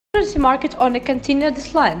Cryptocurrency market on a continued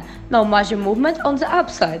decline, no major movement on the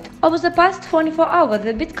upside. Over the past 24 hours,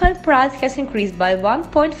 the Bitcoin price has increased by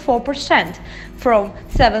 1.4% from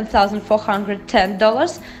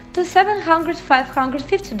 $7,410 to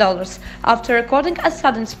 $7,550 after recording a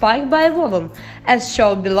sudden spike by volume, as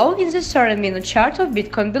shown below in the 30-minute chart of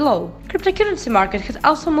Bitcoin below. Cryptocurrency market has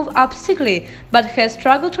also moved up steadily, but has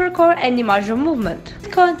struggled to record any major movement.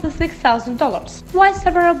 Bitcoin to $6,000. While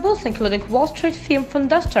several bulls, including Wall Street firm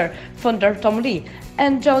Fundstrat founder Tom Lee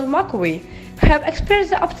and John McAfee, have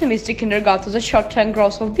experienced optimistic in regard to the short-term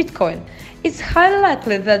growth of Bitcoin, it's highly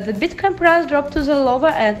likely that the Bitcoin price dropped to the lower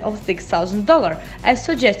end of $6,000, as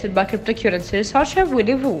suggested by cryptocurrency researcher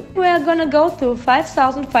Willy Woo. We are gonna go to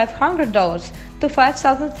 $5,500 to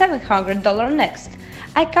 $5,700 next.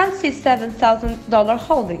 I can't see $7,000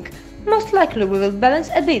 holding. Most likely we will balance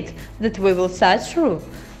a bit that we will side through.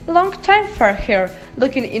 Long time for here,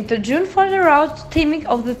 looking into June for the route timing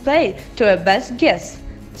of the play to a best guess,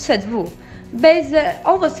 said Wu. Based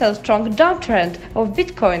on the strong downtrend of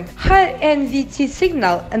Bitcoin, high NVT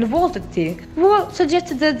signal and volatility, Wu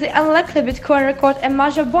suggested that the unlikely Bitcoin record a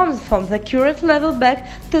major bounce from the current level back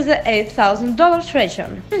to the $8,000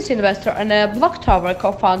 region. Investor and a Block Tower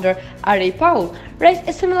co-founder Ari Paul raised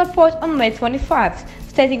a similar point on May 25,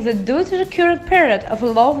 stating that due to the current period of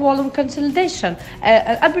low volume consolidation,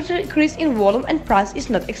 an arbitrary increase in volume and price is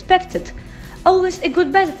not expected. Always a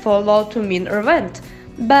good bet for a low to mean event.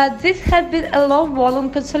 But this has been a low-volume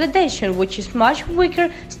consolidation, which is much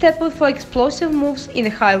weaker staple for explosive moves in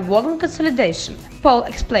high-volume consolidation, Paul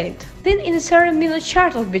explained. Then in the 30-minute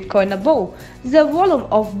chart of Bitcoin above, the volume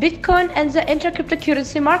of Bitcoin and the entire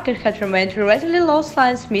cryptocurrency market had remained relatively low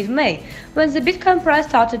since mid-May, when the Bitcoin price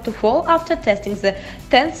started to fall after testing the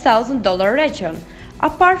 $10,000 region.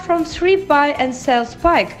 Apart from 3 buy and sell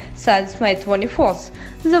spike since May 24th,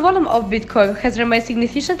 the volume of Bitcoin has remained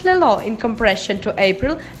significantly low in comparison to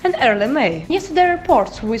April and early May. Yesterday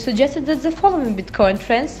reports we suggested that the following Bitcoin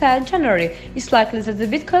trend since January is likely that the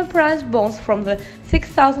Bitcoin price bounce from the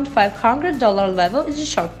 $6,500 level in the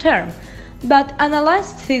short term. But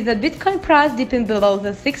analysts see the Bitcoin price dipping below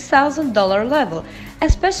the $6,000 level,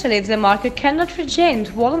 especially if the market cannot regain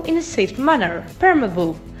volume in a safe manner.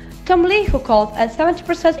 Permeable. Tom Lee, who called a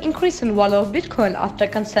 70% increase in value of Bitcoin after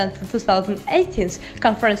consent in 2018's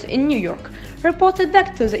conference in New York, reported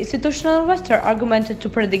back to the institutional investor argumented to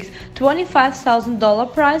predict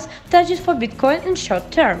 $25,000 price target for Bitcoin in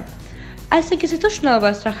short term. I think institutional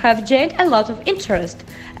investors have gained a lot of interest,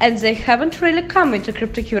 and they haven't really come into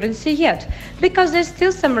cryptocurrency yet, because there's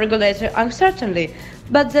still some regulatory uncertainty,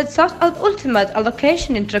 but that such an ultimate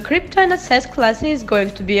allocation into crypto and assets class is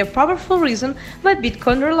going to be a powerful reason why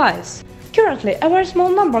Bitcoin relies. Currently, a very small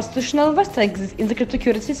number of institutional investors exist in the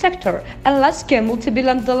cryptocurrency sector, and large-scale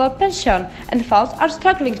multi-billion-dollar pension and funds are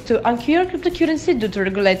struggling to acquire cryptocurrency due to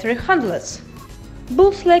regulatory hurdles.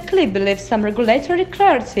 Bulls like Lee believe some regulatory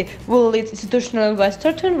clarity will lead institutional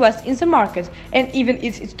investors to invest in the market, and even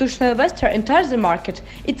if institutional investors enter the market,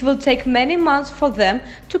 it will take many months for them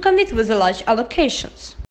to commit with the large allocations.